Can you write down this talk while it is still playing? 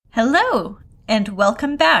Hello, and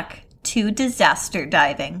welcome back to Disaster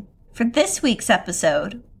Diving. For this week's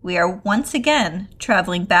episode, we are once again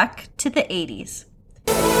traveling back to the 80s.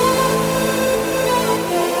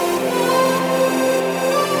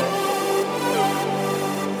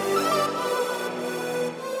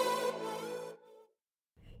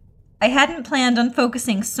 I hadn't planned on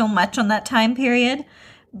focusing so much on that time period,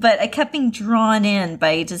 but I kept being drawn in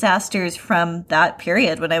by disasters from that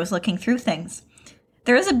period when I was looking through things.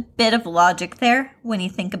 There is a bit of logic there when you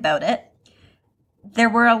think about it. There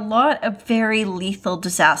were a lot of very lethal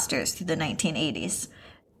disasters through the 1980s.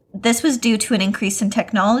 This was due to an increase in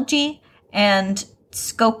technology and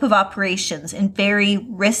scope of operations in very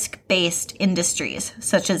risk-based industries,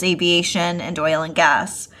 such as aviation and oil and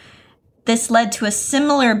gas. This led to a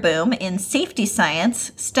similar boom in safety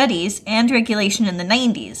science, studies, and regulation in the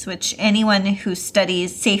 90s, which anyone who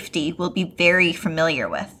studies safety will be very familiar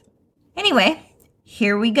with. Anyway,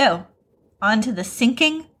 here we go, on to the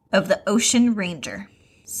sinking of the Ocean Ranger.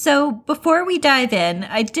 So before we dive in,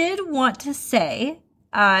 I did want to say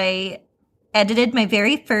I edited my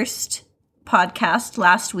very first podcast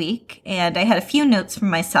last week, and I had a few notes for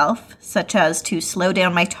myself, such as to slow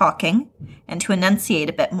down my talking and to enunciate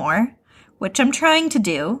a bit more, which I'm trying to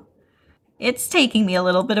do. It's taking me a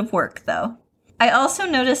little bit of work, though. I also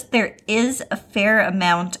noticed there is a fair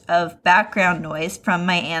amount of background noise from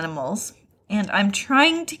my animals, and I'm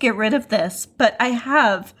trying to get rid of this, but I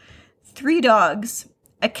have 3 dogs,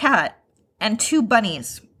 a cat, and 2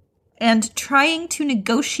 bunnies, and trying to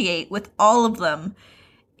negotiate with all of them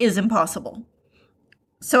is impossible.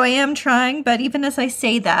 So I am trying, but even as I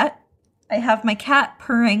say that, I have my cat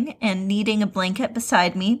purring and needing a blanket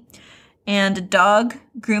beside me, and a dog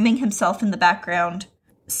grooming himself in the background.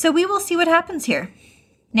 So we will see what happens here.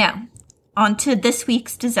 Now, on to this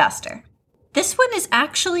week's disaster. This one is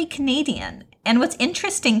actually Canadian, and what's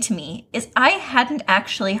interesting to me is I hadn't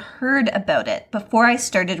actually heard about it before I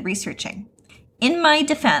started researching. In my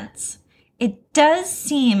defense, it does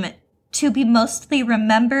seem to be mostly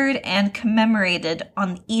remembered and commemorated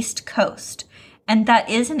on the East Coast, and that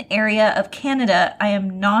is an area of Canada I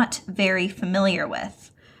am not very familiar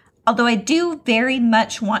with, although I do very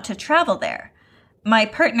much want to travel there. My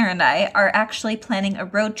partner and I are actually planning a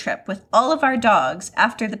road trip with all of our dogs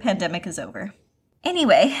after the pandemic is over.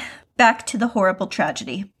 Anyway, back to the horrible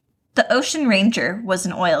tragedy. The Ocean Ranger was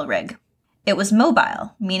an oil rig. It was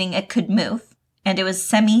mobile, meaning it could move, and it was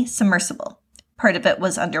semi-submersible. Part of it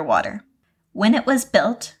was underwater. When it was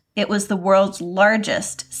built, it was the world's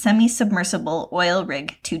largest semi-submersible oil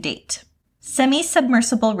rig to date.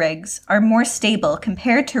 Semi-submersible rigs are more stable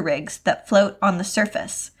compared to rigs that float on the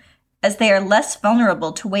surface, as they are less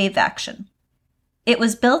vulnerable to wave action. It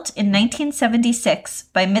was built in 1976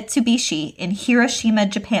 by Mitsubishi in Hiroshima,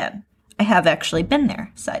 Japan. I have actually been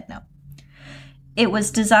there, side note. It was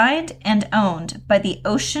designed and owned by the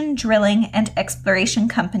Ocean Drilling and Exploration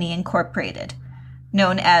Company Incorporated,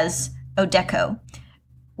 known as ODECO,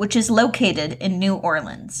 which is located in New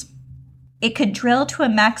Orleans. It could drill to a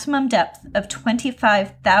maximum depth of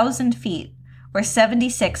 25,000 feet, or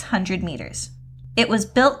 7,600 meters. It was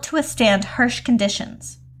built to withstand harsh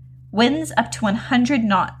conditions, winds up to 100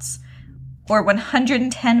 knots, or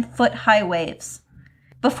 110-foot high waves.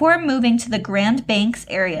 Before moving to the Grand Banks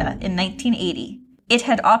area in 1980, it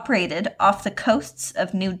had operated off the coasts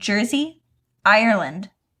of New Jersey, Ireland,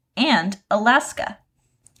 and Alaska.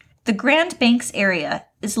 The Grand Banks area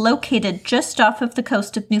is located just off of the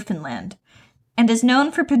coast of Newfoundland and is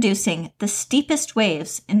known for producing the steepest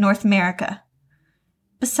waves in North America.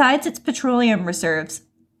 Besides its petroleum reserves,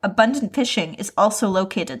 abundant fishing is also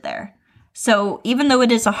located there. So even though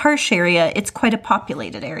it is a harsh area, it's quite a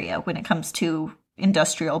populated area when it comes to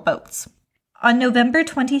industrial boats. On November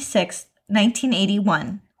 26,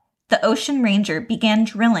 1981, the Ocean Ranger began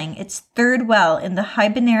drilling its 3rd well in the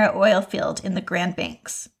Habanera oil field in the Grand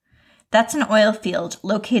Banks. That's an oil field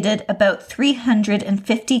located about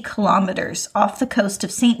 350 kilometers off the coast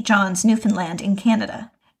of St. John's, Newfoundland in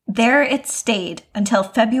Canada. There it stayed until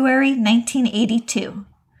February 1982.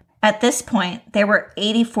 At this point, there were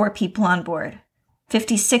 84 people on board,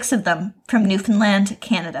 56 of them from Newfoundland,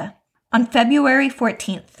 Canada. On February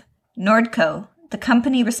 14th, Nordco, the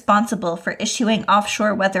company responsible for issuing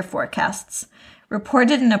offshore weather forecasts,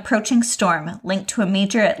 reported an approaching storm linked to a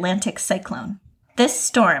major Atlantic cyclone. This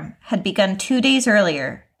storm had begun 2 days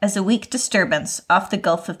earlier as a weak disturbance off the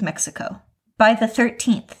Gulf of Mexico. By the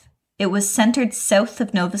 13th, it was centered south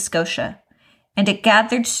of Nova Scotia, and it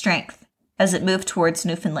gathered strength as it moved towards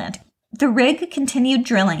Newfoundland. The rig continued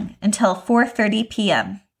drilling until 4:30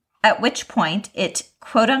 p.m., at which point it,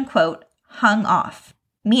 quote-unquote, hung off.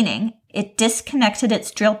 meaning it disconnected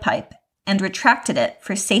its drill pipe and retracted it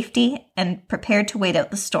for safety and prepared to wait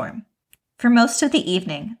out the storm. For most of the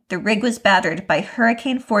evening, the rig was battered by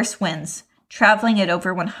hurricane-force winds traveling at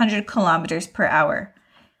over 100 kilometers per hour,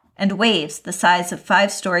 and waves the size of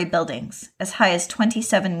 5-story buildings, as high as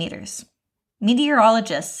 27 meters.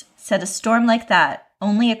 Meteorologists said a storm like that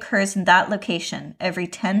only occurs in that location every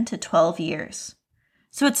 10 to 12 years.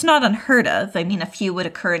 So it's not unheard of. I mean, a few would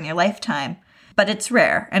occur in your lifetime, but it's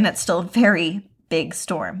rare, and it's still a very big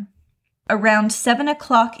storm. Around 7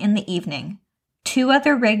 o'clock in the evening, 2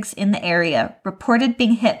 other rigs in the area reported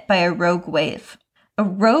being hit by a rogue wave. A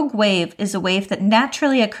rogue wave is a wave that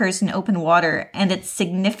naturally occurs in open water, and it's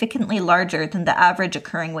significantly larger than the average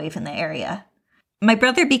occurring wave in the area. My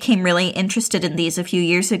brother became really interested in these a few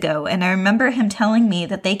years ago, and I remember him telling me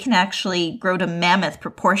that they can actually grow to mammoth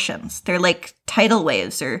proportions. They're like tidal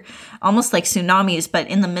waves, or almost like tsunamis, but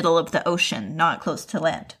in the middle of the ocean, not close to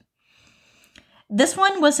land. This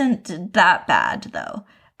one wasn't that bad, though.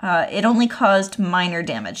 It only caused minor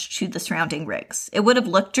damage to the surrounding rigs. It would have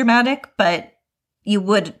looked dramatic, but you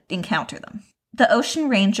would encounter them. The Ocean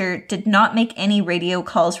Ranger did not make any radio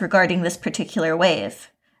calls regarding this particular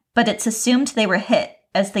wave, but it's assumed they were hit,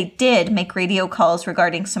 as they did make radio calls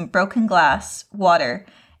regarding some broken glass, water,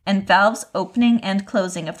 and valves opening and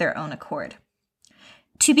closing of their own accord.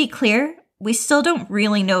 To be clear, we still don't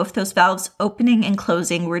really know if those valves opening and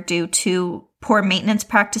closing were due to poor maintenance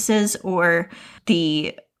practices or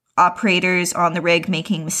the operators on the rig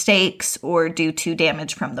making mistakes or due to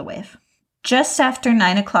damage from the wave. Just after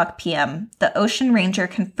 9 o'clock p.m., the Ocean Ranger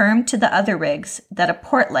confirmed to the other rigs that a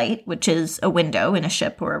port light, which is a window in a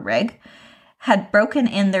ship or a rig, had broken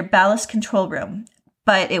in their ballast control room,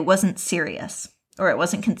 but it wasn't serious, or it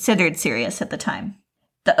wasn't considered serious at the time.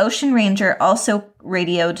 The Ocean Ranger also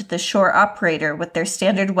radioed the shore operator with their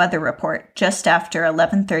standard weather report just after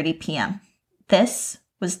 11:30 p.m. This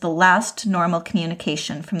was the last normal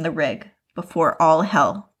communication from the rig before all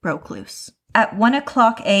hell broke loose. At 1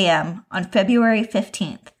 o'clock a.m. on February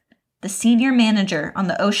 15th, the senior manager on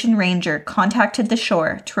the Ocean Ranger contacted the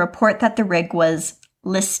shore to report that the rig was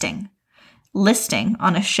listing. Listing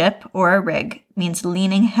on a ship or a rig means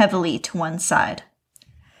leaning heavily to one side.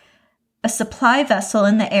 A supply vessel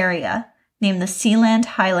in the area, named the Sealand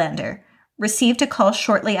Highlander, received a call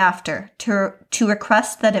shortly after to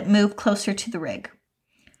request that it move closer to the rig.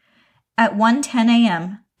 At 1:10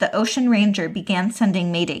 a.m., the Ocean Ranger began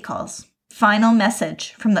sending mayday calls. Final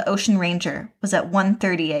message from the Ocean Ranger was at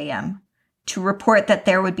 1:30 a.m. to report that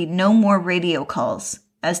there would be no more radio calls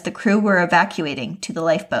as the crew were evacuating to the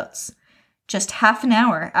lifeboats, just half an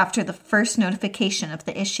hour after the first notification of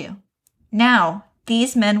the issue. Now,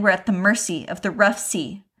 these men were at the mercy of the rough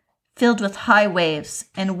sea, filled with high waves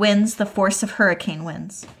and winds the force of hurricane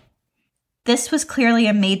winds. This was clearly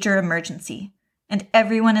a major emergency, and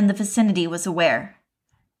everyone in the vicinity was aware.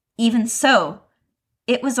 Even so,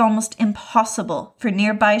 it was almost impossible for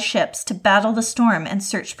nearby ships to battle the storm and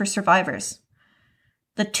search for survivors.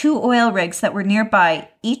 The 2 oil rigs that were nearby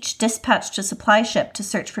each dispatched a supply ship to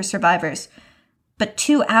search for survivors, but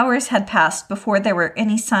 2 hours had passed before there were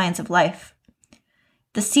any signs of life.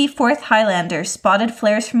 The Seaforth Highlander spotted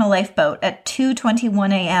flares from a lifeboat at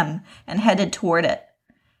 2:21 a.m. and headed toward it.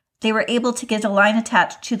 They were able to get a line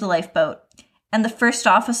attached to the lifeboat, and the first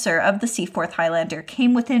officer of the Seaforth Highlander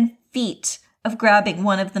came within feet of grabbing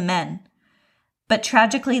one of the men. But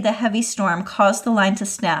tragically, the heavy storm caused the line to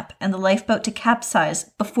snap and the lifeboat to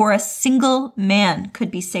capsize before a single man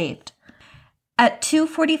could be saved. At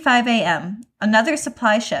 2:45 a.m., another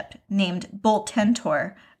supply ship named Bolt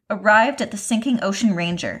Tentor arrived at the sinking Ocean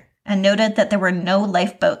Ranger and noted that there were no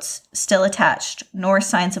lifeboats still attached, nor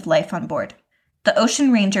signs of life on board. The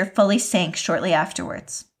Ocean Ranger fully sank shortly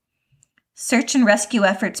afterwards. Search and rescue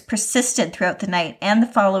efforts persisted throughout the night and the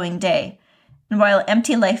following day, and while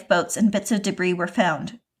empty lifeboats and bits of debris were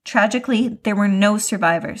found, tragically, there were no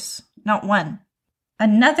survivors, not one.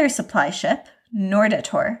 Another supply ship,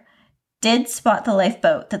 Nordator, did spot the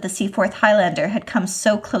lifeboat that the Seaforth Highlander had come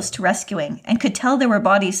so close to rescuing and could tell there were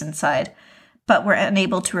bodies inside, but were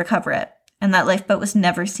unable to recover it, and that lifeboat was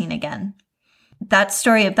never seen again. That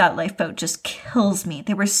story of that lifeboat just kills me.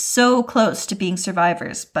 They were so close to being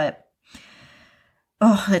survivors, but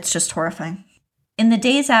it's just horrifying. In the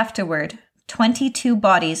days afterward, 22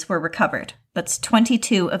 bodies were recovered. That's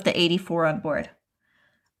 22 of the 84 on board.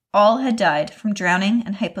 All had died from drowning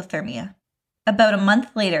and hypothermia. About a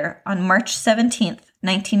month later, on March 17th,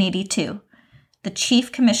 1982, the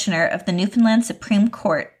Chief Commissioner of the Newfoundland Supreme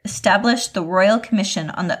Court established the Royal Commission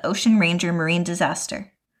on the Ocean Ranger Marine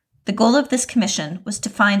Disaster. The goal of this commission was to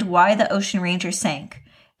find why the Ocean Ranger sank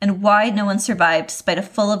and why no one survived despite a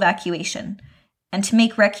full evacuation, and to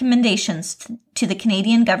make recommendations to the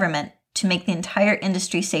Canadian government to make the entire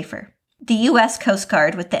industry safer. The U.S. Coast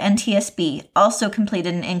Guard with the NTSB also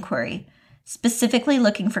completed an inquiry, specifically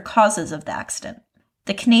looking for causes of the accident.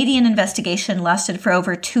 The Canadian investigation lasted for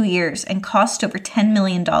over 2 years and cost over $10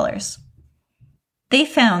 million. They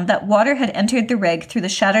found that water had entered the rig through the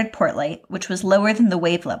shattered port light, which was lower than the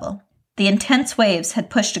wave level. The intense waves had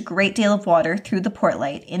pushed a great deal of water through the port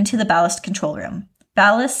light into the ballast control room.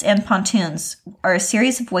 Ballasts and pontoons are a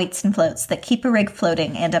series of weights and floats that keep a rig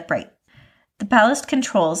floating and upright. The ballast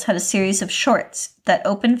controls had a series of shorts that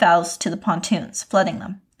opened valves to the pontoons, flooding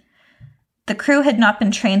them. The crew had not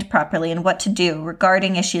been trained properly in what to do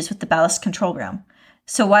regarding issues with the ballast control room,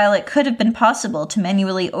 so while it could have been possible to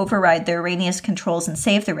manually override the erroneous controls and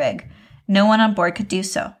save the rig, no one on board could do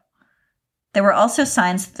so. There were also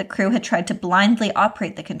signs that the crew had tried to blindly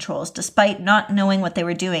operate the controls despite not knowing what they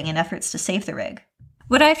were doing in efforts to save the rig.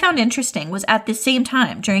 What I found interesting was at the same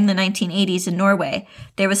time, during the 1980s in Norway,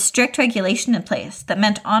 there was strict regulation in place that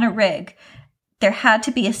meant on a rig, there had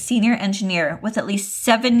to be a senior engineer with at least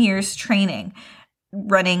 7 years training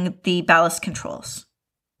running the ballast controls,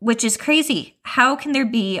 which is crazy. How can there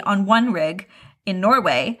be on one rig in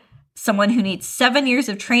Norway someone who needs 7 years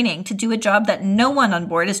of training to do a job that no one on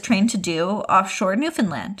board is trained to do offshore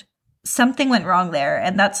Newfoundland? Something went wrong there,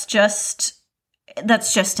 and that's just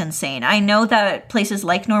insane. I know that places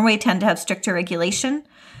like Norway tend to have stricter regulation,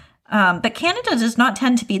 but Canada does not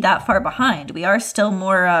tend to be that far behind. We are still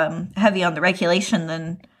more heavy on the regulation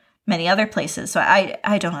than many other places, so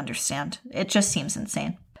I don't understand. It just seems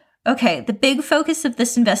insane. Okay, the big focus of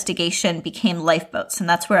this investigation became lifeboats, and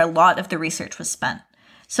that's where a lot of the research was spent.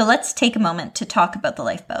 So let's take a moment to talk about the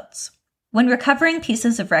lifeboats. When recovering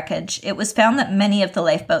pieces of wreckage, it was found that many of the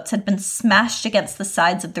lifeboats had been smashed against the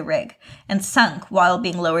sides of the rig and sunk while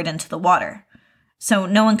being lowered into the water. So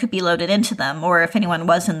no one could be loaded into them, or if anyone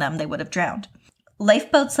was in them, they would have drowned.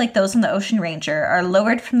 Lifeboats like those on the Ocean Ranger are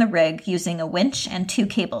lowered from the rig using a winch and 2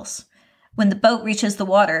 cables. When the boat reaches the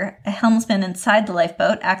water, a helmsman inside the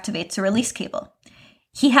lifeboat activates a release cable.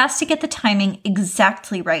 He has to get the timing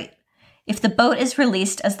exactly right. If the boat is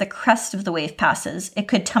released as the crest of the wave passes, it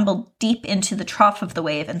could tumble deep into the trough of the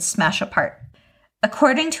wave and smash apart.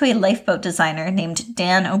 According to a lifeboat designer named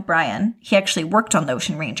Dan O'Brien, he actually worked on the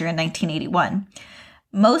Ocean Ranger in 1981,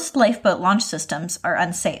 most lifeboat launch systems are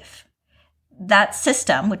unsafe. That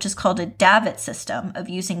system, which is called a davit system of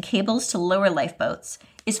using cables to lower lifeboats,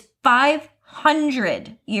 is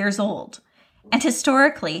 500 years old and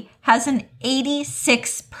historically has an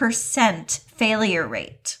 86% failure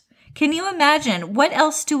rate. Can you imagine? What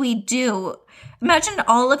else do we do? Imagine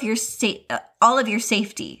all of your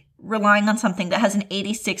safety relying on something that has an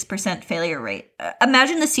 86% failure rate.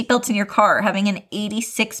 Imagine the seatbelts in your car having an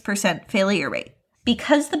 86% failure rate.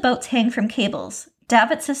 Because the boats hang from cables,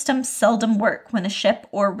 davit systems seldom work when a ship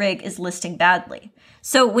or rig is listing badly.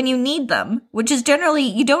 So when you need them, which is generally,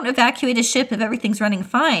 you don't evacuate a ship if everything's running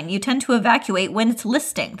fine. You tend to evacuate when it's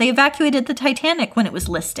listing. They evacuated the Titanic when it was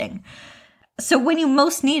listing. So when you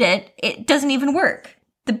most need it, it doesn't even work.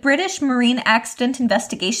 The British Marine Accident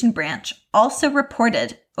Investigation Branch also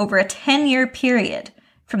reported over a 10-year period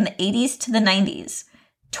from the 80s to the 90s,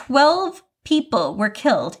 12 people were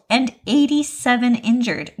killed and 87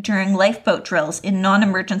 injured during lifeboat drills in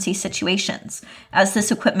non-emergency situations, as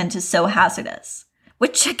this equipment is so hazardous,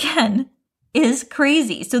 which again is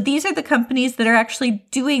crazy. So these are the companies that are actually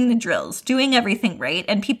doing the drills, doing everything right,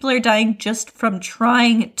 and people are dying just from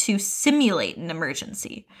trying to simulate an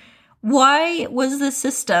emergency. Why was this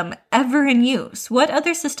system ever in use? What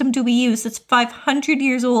other system do we use that's 500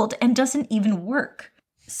 years old and doesn't even work?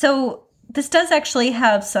 So this does actually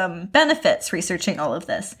have some benefits, researching all of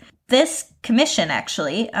this. This commission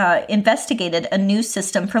actually investigated a new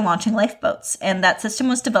system for launching lifeboats, and that system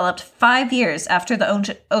was developed 5 years after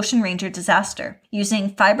the Ocean Ranger disaster,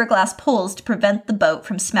 using fiberglass poles to prevent the boat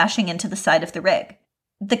from smashing into the side of the rig.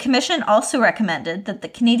 The commission also recommended that the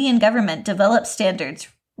Canadian government develop standards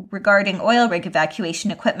regarding oil rig evacuation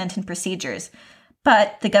equipment and procedures,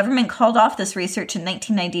 but the government called off this research in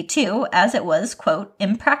 1992 as it was, quote,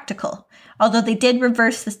 impractical, although they did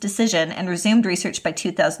reverse this decision and resumed research by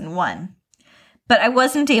 2001. But I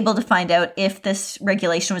wasn't able to find out if this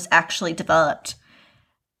regulation was actually developed.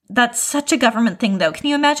 That's such a government thing, though. Can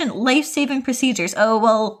you imagine life-saving procedures? Oh,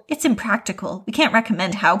 well, it's impractical. We can't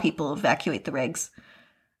recommend how people evacuate the rigs.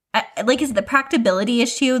 Is the practicability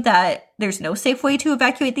issue that there's no safe way to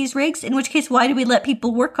evacuate these rigs? In which case, why do we let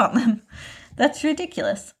people work on them? That's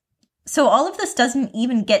ridiculous. So all of this doesn't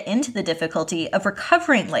even get into the difficulty of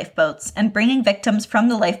recovering lifeboats and bringing victims from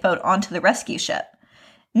the lifeboat onto the rescue ship.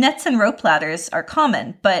 Nets and rope ladders are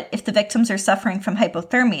common, but if the victims are suffering from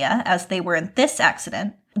hypothermia, as they were in this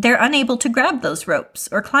accident, they're unable to grab those ropes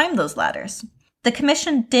or climb those ladders. The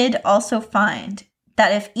commission did also find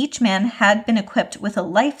that if each man had been equipped with a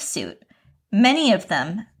life suit, many of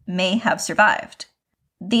them may have survived.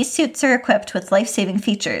 These suits are equipped with life-saving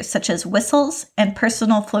features such as whistles and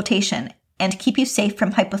personal flotation and keep you safe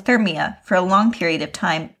from hypothermia for a long period of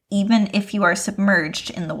time, even if you are submerged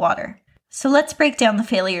in the water. So let's break down the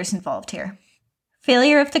failures involved here.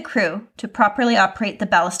 Failure of the crew to properly operate the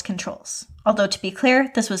ballast controls. Although, to be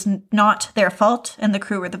clear, this was not their fault, and the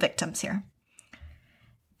crew were the victims here.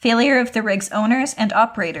 Failure of the rig's owners and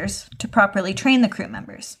operators to properly train the crew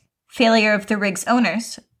members. Failure of the rig's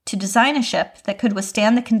owners to design a ship that could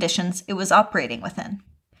withstand the conditions it was operating within.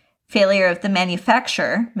 Failure of the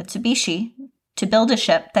manufacturer, Mitsubishi, to build a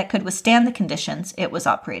ship that could withstand the conditions it was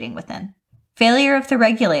operating within. Failure of the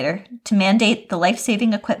regulator to mandate the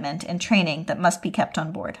life-saving equipment and training that must be kept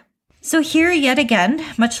on board. So here, yet again,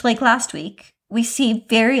 much like last week, we see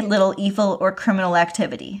very little evil or criminal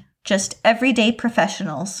activity, just everyday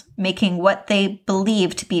professionals making what they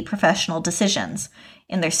believe to be professional decisions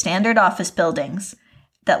in their standard office buildings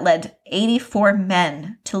that led 84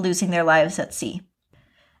 men to losing their lives at sea.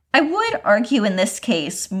 I would argue in this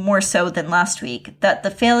case, more so than last week, that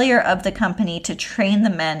the failure of the company to train the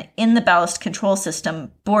men in the ballast control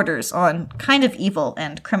system borders on kind of evil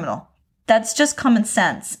and criminal. That's just common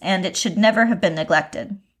sense, and it should never have been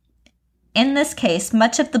neglected. In this case,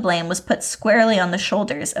 much of the blame was put squarely on the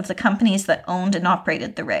shoulders of the companies that owned and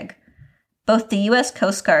operated the rig. Both the U.S.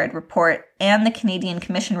 Coast Guard report and the Canadian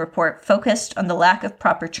Commission report focused on the lack of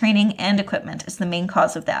proper training and equipment as the main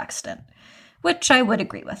cause of the accident, which I would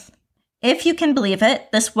agree with. If you can believe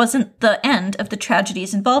it, this wasn't the end of the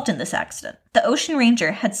tragedies involved in this accident. The Ocean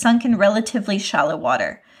Ranger had sunk in relatively shallow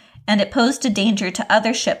water, and it posed a danger to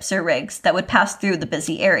other ships or rigs that would pass through the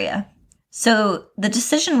busy area. So the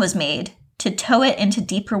decision was made to tow it into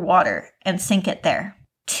deeper water and sink it there.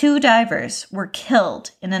 2 divers were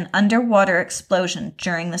killed in an underwater explosion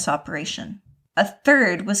during this operation. A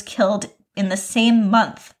third was killed in the same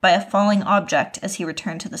month by a falling object as he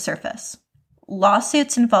returned to the surface.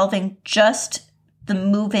 Lawsuits involving just the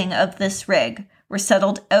moving of this rig were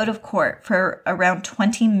settled out of court for around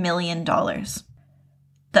 $20 million.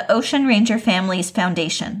 The Ocean Ranger Families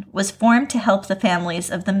Foundation was formed to help the families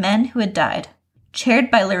of the men who had died. Chaired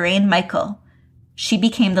by Lorraine Michael, she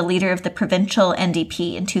became the leader of the provincial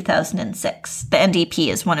NDP in 2006. The NDP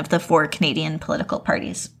is one of the 4 Canadian political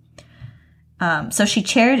parties. So she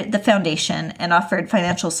chaired the foundation and offered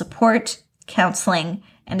financial support, counseling,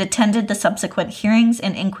 and attended the subsequent hearings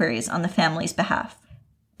and inquiries on the family's behalf.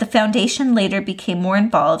 The foundation later became more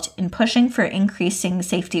involved in pushing for increasing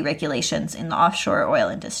safety regulations in the offshore oil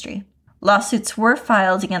industry. Lawsuits were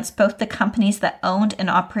filed against both the companies that owned and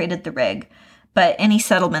operated the rig, but any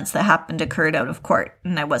settlements that happened occurred out of court,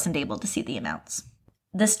 and I wasn't able to see the amounts.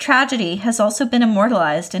 This tragedy has also been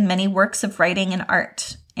immortalized in many works of writing and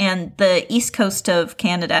art, and the east coast of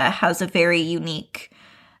Canada has a very unique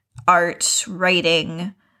art,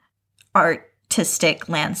 writing, artistic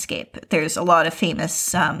landscape. There's a lot of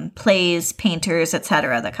famous plays, painters,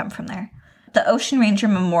 etc. that come from there. The Ocean Ranger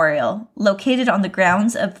Memorial, located on the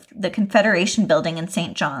grounds of the Confederation Building in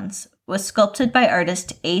St. John's, was sculpted by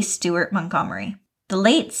artist A. Stuart Montgomery. The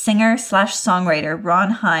late singer/songwriter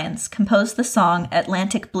Ron Hynes composed the song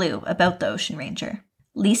Atlantic Blue about the Ocean Ranger.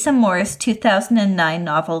 Lisa Moore's 2009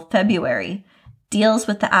 novel February deals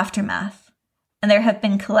with the aftermath, and there have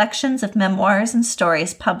been collections of memoirs and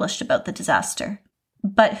stories published about the disaster.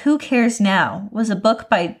 But Who Cares Now was a book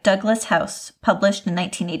by Douglas House, published in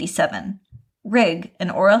 1987. Rig, An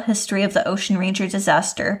Oral History of the Ocean Ranger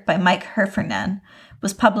Disaster by Mike Heffernan,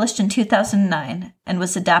 was published in 2009 and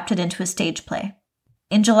was adapted into a stage play.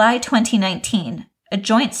 In July 2019, a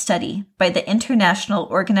joint study by the International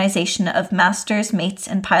Organization of Masters, Mates,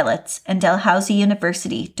 and Pilots and Dalhousie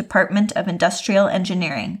University Department of Industrial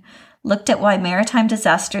Engineering looked at why maritime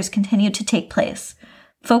disasters continue to take place,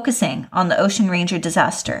 focusing on the Ocean Ranger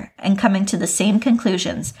disaster and coming to the same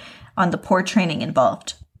conclusions on the poor training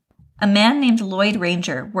involved. A man named Lloyd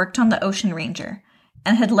Ranger worked on the Ocean Ranger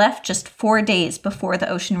and had left just 4 days before the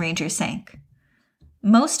Ocean Ranger sank.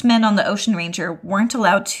 Most men on the Ocean Ranger weren't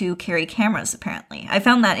allowed to carry cameras, apparently. I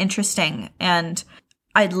found that interesting, and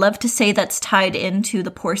I'd love to say that's tied into the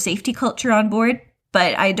poor safety culture on board,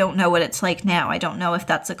 but I don't know what it's like now. I don't know if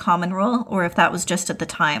that's a common rule or if that was just at the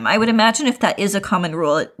time. I would imagine if that is a common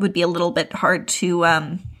rule, it would be a little bit hard to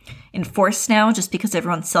enforce now just because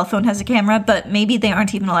everyone's cell phone has a camera, but maybe they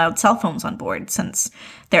aren't even allowed cell phones on board since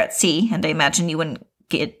they're at sea, and I imagine you wouldn't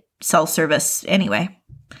get cell service anyway.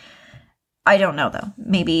 I don't know, though.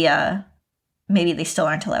 Maybe they still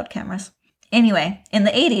aren't allowed cameras. Anyway, in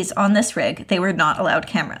the 80s, on this rig, they were not allowed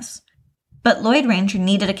cameras. But Lloyd Ranger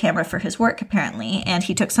needed a camera for his work, apparently, and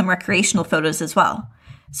he took some recreational photos as well.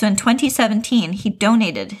 So in 2017, he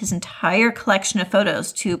donated his entire collection of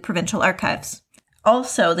photos to provincial archives.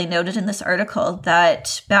 Also, they noted in this article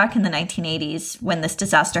that back in the 1980s, when this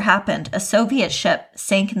disaster happened, a Soviet ship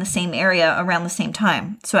sank in the same area around the same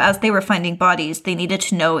time. So as they were finding bodies, they needed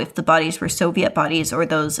to know if the bodies were Soviet bodies or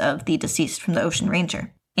those of the deceased from the Ocean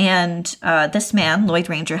Ranger. And this man, Lloyd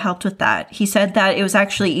Ranger, helped with that. He said that it was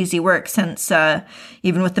actually easy work since,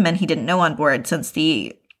 even with the men he didn't know on board, since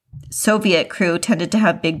the Soviet crew tended to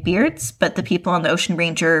have big beards, but the people on the Ocean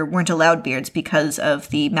Ranger weren't allowed beards because of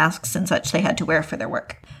the masks and such they had to wear for their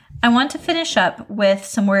work. I want to finish up with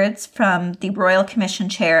some words from the Royal Commission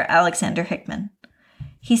Chair, Alexander Hickman.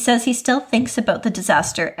 He says he still thinks about the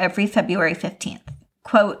disaster every February 15th.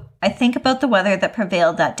 Quote, "I think about the weather that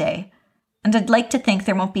prevailed that day, and I'd like to think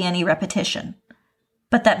there won't be any repetition.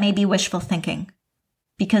 But that may be wishful thinking,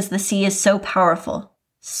 because the sea is so powerful,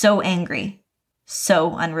 so angry,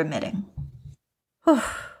 so unremitting." Whew.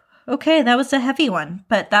 Okay, that was a heavy one,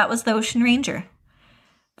 but that was the Ocean Ranger.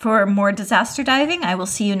 For more disaster diving, I will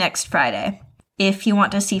see you next Friday. If you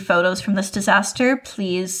want to see photos from this disaster,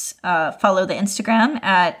 please follow the Instagram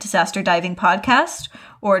at Disaster Diving Podcast,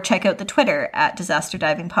 or check out the Twitter at Disaster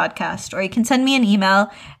Diving Podcast, or you can send me an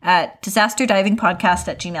email at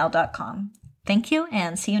disasterdivingpodcast@gmail.com. Thank you,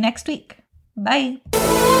 and see you next week. Bye.